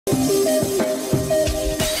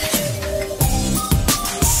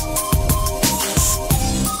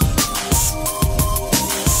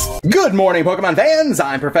Good morning, Pokemon fans!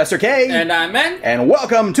 I'm Professor K. And I'm Men. And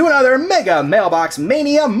welcome to another Mega Mailbox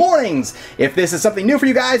Mania Mornings! If this is something new for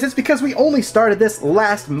you guys, it's because we only started this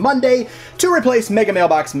last Monday to replace Mega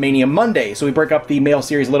Mailbox Mania Monday. So we break up the mail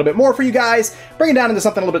series a little bit more for you guys, bring it down into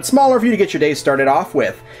something a little bit smaller for you to get your day started off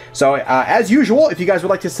with. So as usual, if you guys would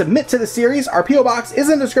like to submit to the series, our P.O. Box is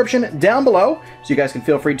in the description down below, so you guys can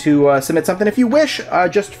feel free to submit something if you wish,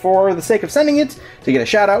 just for the sake of sending it, to get a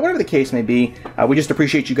shout out, whatever the case may be. We just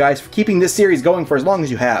appreciate you guys for keeping this series going for as long as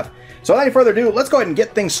you have. So without any further ado, let's go ahead and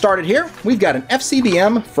get things started here. We've got an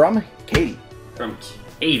FCBM from Katie. From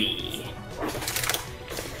Katie.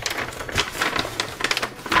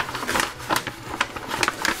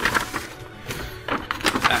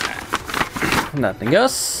 Nothing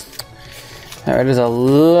else. Alright, there's a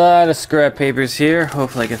lot of scrap papers here.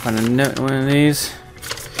 Hopefully I can find one of these.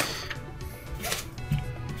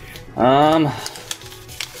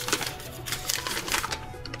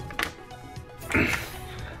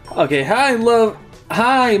 Okay,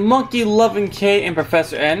 hi Monkey Loving K and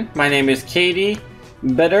Professor N. My name is Katie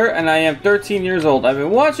Better and I am 13 years old. I've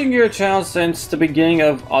been watching your channel since the beginning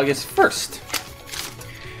of August 1st.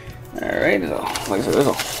 Alright, like I said, there's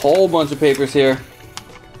a whole bunch of papers here.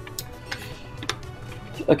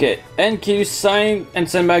 Okay, and can you sign and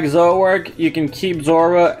send back Zoroark? You can keep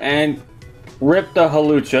Zora and rip the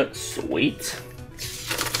Halucha. Sweet.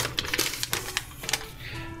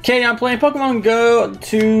 Okay, I'm playing Pokemon Go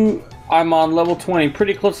I'm on level 20,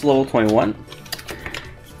 pretty close to level 21.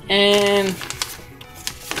 And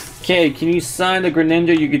okay, can you sign the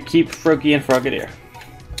Greninja? You could keep Froakie and Frogadier.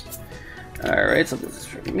 Alright, so this is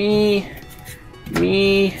for me,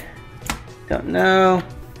 don't know,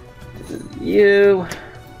 this is you,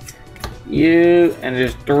 and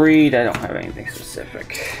there's 3 that don't have anything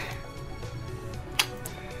specific.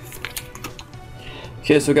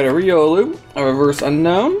 Okay, so we got a Riolu, a Reverse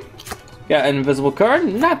Unknown, got an Invisible card,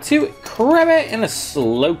 not too Krabby, and a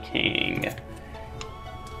Slowking.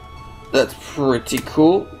 That's pretty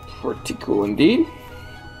cool indeed.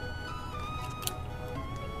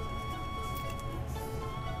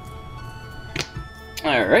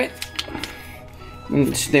 Alright.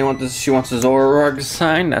 She wants the Zoroark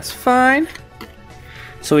sign, that's fine.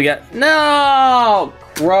 So we got, no!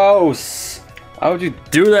 Gross! Why would you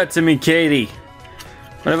do that to me, Katie?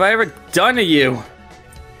 What have I ever done to you?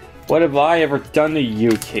 What have I ever done to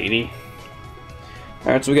you, Katie?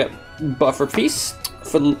 Alright, so we got Buffer Piece,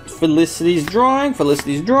 Felicity's Drawing,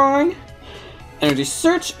 Energy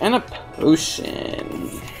Search, and a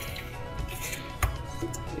Potion.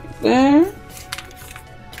 There.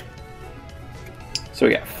 So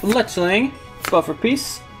we got Fletchling, Buffer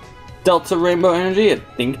Piece, Delta Rainbow Energy, I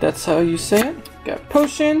think that's how you say it. Got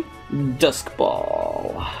Potion, Dusk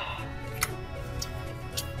Ball.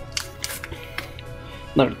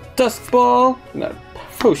 Another Dusk Ball, another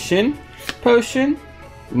Potion,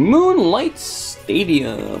 Moonlight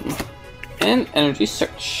Stadium, and Energy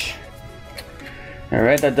Search.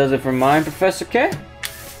 Alright, that does it for mine, Professor K.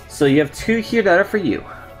 So you have 2 here that are for you.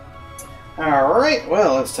 Alright,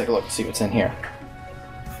 well, let's take a look and see what's in here.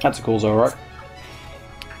 That's a cool Zoroark.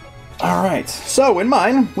 Alright, so in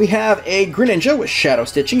mine, we have a Greninja with Shadow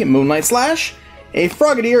Stitching and Moonlight Slash, a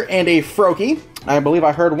Frogadier, and a Froakie. I believe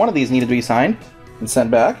I heard one of these needed to be signed and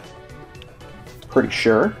sent back. Pretty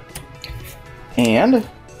sure. And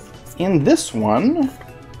in this one,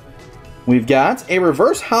 we've got a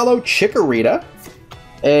Reverse Hollow Chikorita,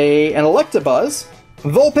 an Electabuzz,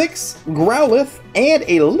 Vulpix, Growlithe, and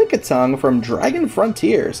a Lickitung from Dragon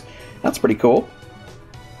Frontiers. That's pretty cool.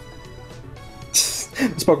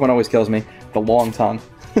 This Pokemon always kills me. The long tongue.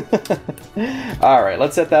 Alright,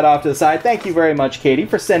 let's set that off to the side. Thank you very much, Katie,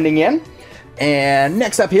 for sending in. And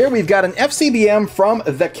next up here, we've got an FCBM from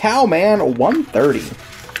the Cowman 130.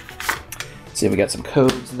 Let's see if we got some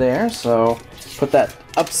codes there. So put that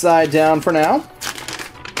upside down for now.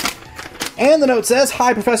 And the note says,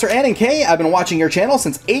 "Hi, Professor N and K. I've been watching your channel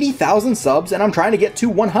since 80,000 subs, and I'm trying to get to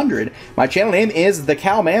 100. My channel name is the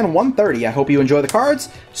Cowman 130. I hope you enjoy the cards.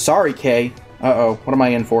 Sorry, K." Uh-oh, what am I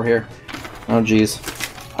in for here? Oh, geez.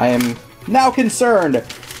 I am now concerned.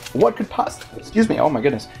 What could possibly... Excuse me, oh my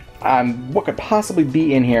goodness. What could possibly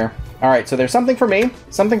be in here? Alright, so there's something for me,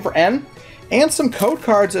 something for N, and some code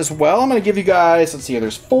cards as well. I'm going to give you guys... Let's see here,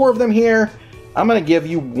 there's 4 of them here. I'm going to give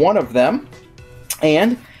you 1 of them.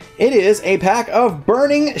 And it is a pack of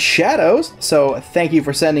Burning Shadows. So thank you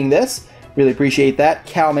for sending this. Really appreciate that,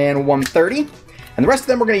 Cowman130. And the rest of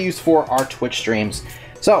them we're going to use for our Twitch streams.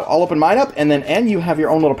 So I'll open mine up, and then N, you have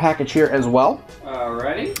your own little package here as well.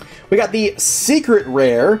 Alrighty. We got the secret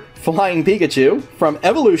rare Flying Pikachu from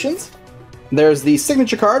Evolutions. There's the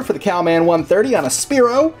signature card for the Cowman 130 on a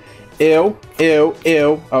Spearow. Ew, ew,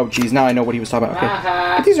 ew. Oh, geez, now I know what he was talking about.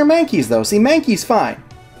 Okay. But these are Mankeys, though. See, Mankey's fine.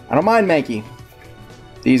 I don't mind Mankey.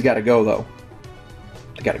 These gotta go, though.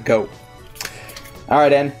 They gotta go.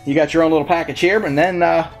 Alright, N, you got your own little package here, and then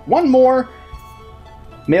one more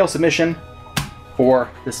mail submission for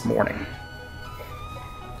this morning.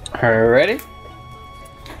 Alrighty.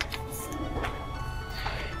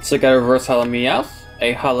 So I got a reverse hollow Meowth,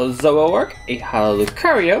 a hollow Zoroark, a hollow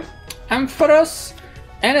Lucario, Ampharos,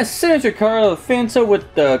 and a signature card of Fanta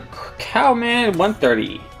with the Cowman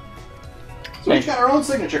 130. So we each got our own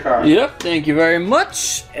signature card. Yep, thank you very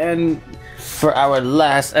much. And for our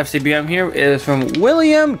last FCBM here is from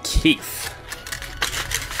William Keith.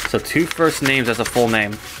 So 2 first names as a full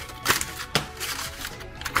name.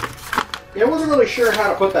 Yeah, I wasn't really sure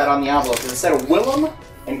how to put that on the envelope. It said Willem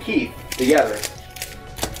and Keith together.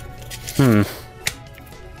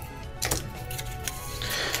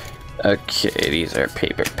 Okay, these are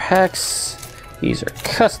paper packs. These are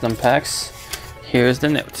custom packs. Here's the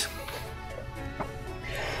note.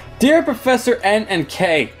 Dear Professor N and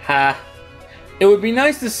K, it would be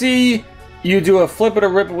nice to see you do a flip it or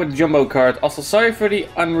rip it with jumbo cards. Also, sorry for the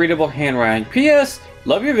unreadable handwriting. P.S.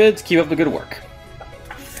 Love your vids. Keep up the good work.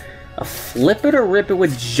 A flip it or rip it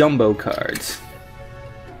with jumbo cards.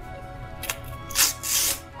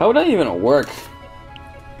 How would that even work?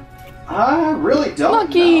 I really don't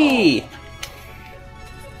Monkey! know.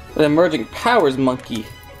 The Emerging Powers monkey.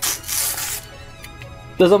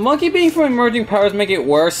 Does a monkey being from Emerging Powers make it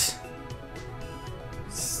worse?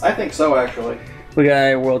 I think so, actually. We got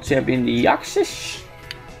a world champion Yakshish.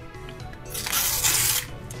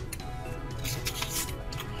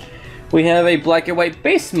 We have a black and white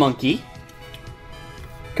base monkey.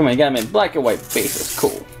 Come on, you gotta make black and white base. It's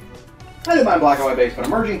cool. I didn't mind black and white base, but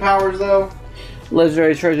emerging powers, though.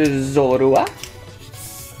 Legendary treasure Zorua.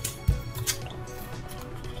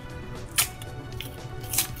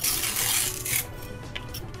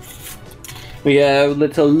 We have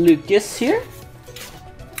little Lucas here.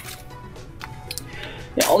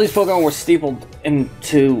 Yeah, all these Pokemon were stapled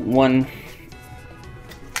into one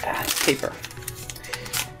paper.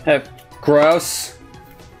 Have Krust.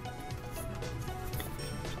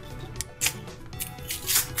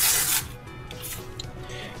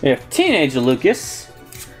 We have Teenage Lucas.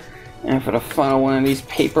 And for the final one of these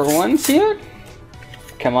paper ones here.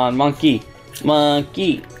 Come on, monkey.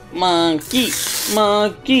 Monkey. Monkey.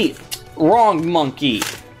 Monkey. Wrong monkey.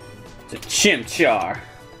 It's a Chimchar.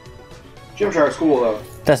 Chimchar's cool, though.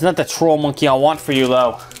 That's not the troll monkey I want for you,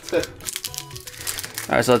 though. That's it.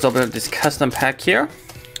 Alright, so let's open up this custom pack here.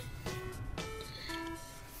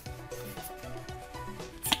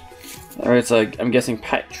 Alright, so I'm guessing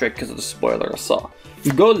Patrick because of the spoiler I saw.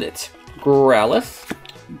 Golett, Growlithe,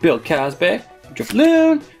 Bill Cosby,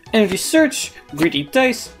 Drifloon, Energy Search, Greedy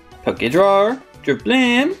Dice, Pokédrawer,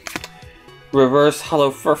 Drifblim, Reverse Hollow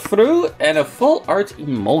Furfrou, and a full art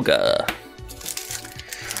Emolga.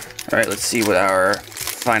 Alright, let's see what our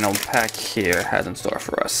final pack here has in store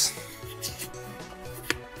for us.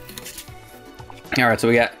 Alright, so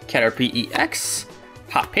we got Caterpie EX,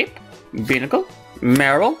 Hoppip, Binacle,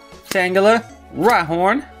 Marill, Tangela,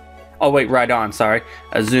 Rhyhorn, oh wait, Rhydon, sorry,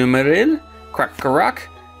 Azumarill, Krokorok,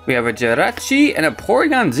 we have a Jirachi, and a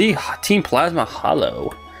Porygon Z Team Plasma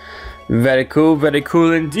Hollow. Very cool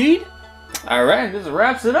indeed. Alright, this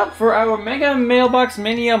wraps it up for our Mega Mailbox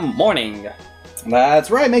Mania morning. That's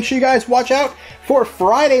right. Make sure you guys watch out for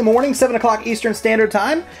Friday morning, 7 o'clock Eastern Standard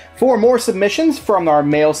Time, for more submissions from our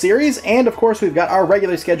mail series. And, of course, we've got our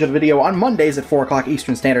regularly scheduled video on Mondays at 4 o'clock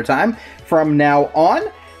Eastern Standard Time from now on.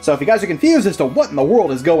 So if you guys are confused as to what in the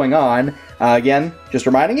world is going on, again, just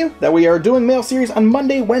reminding you that we are doing mail series on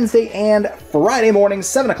Monday, Wednesday, and Friday mornings,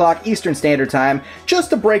 7 o'clock Eastern Standard Time, just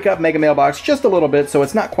to break up Mega Mailbox just a little bit so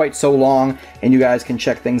it's not quite so long, and you guys can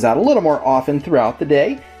check things out a little more often throughout the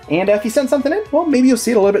day. And if you send something in, well, maybe you'll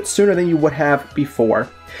see it a little bit sooner than you would have before.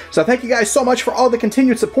 So thank you guys so much for all the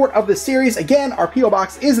continued support of this series. Again, our P.O.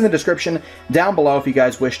 Box is in the description down below if you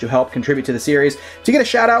guys wish to help contribute to the series, to get a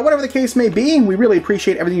shout out, whatever the case may be. We really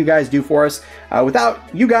appreciate everything you guys do for us. Without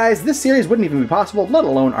you guys, this series wouldn't even be possible, let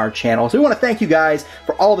alone our channel. So we want to thank you guys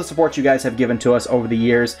for all the support you guys have given to us over the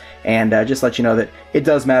years, and just let you know that it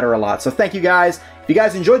does matter a lot. So thank you guys. If you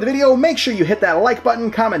guys enjoyed the video, make sure you hit that like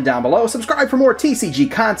button, comment down below, subscribe for more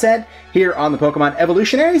TCG content here on the Pokemon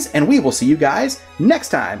Evolutionaries, and we will see you guys next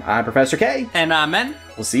time. I'm Professor K. And I'm N.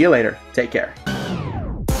 We'll see you later. Take care.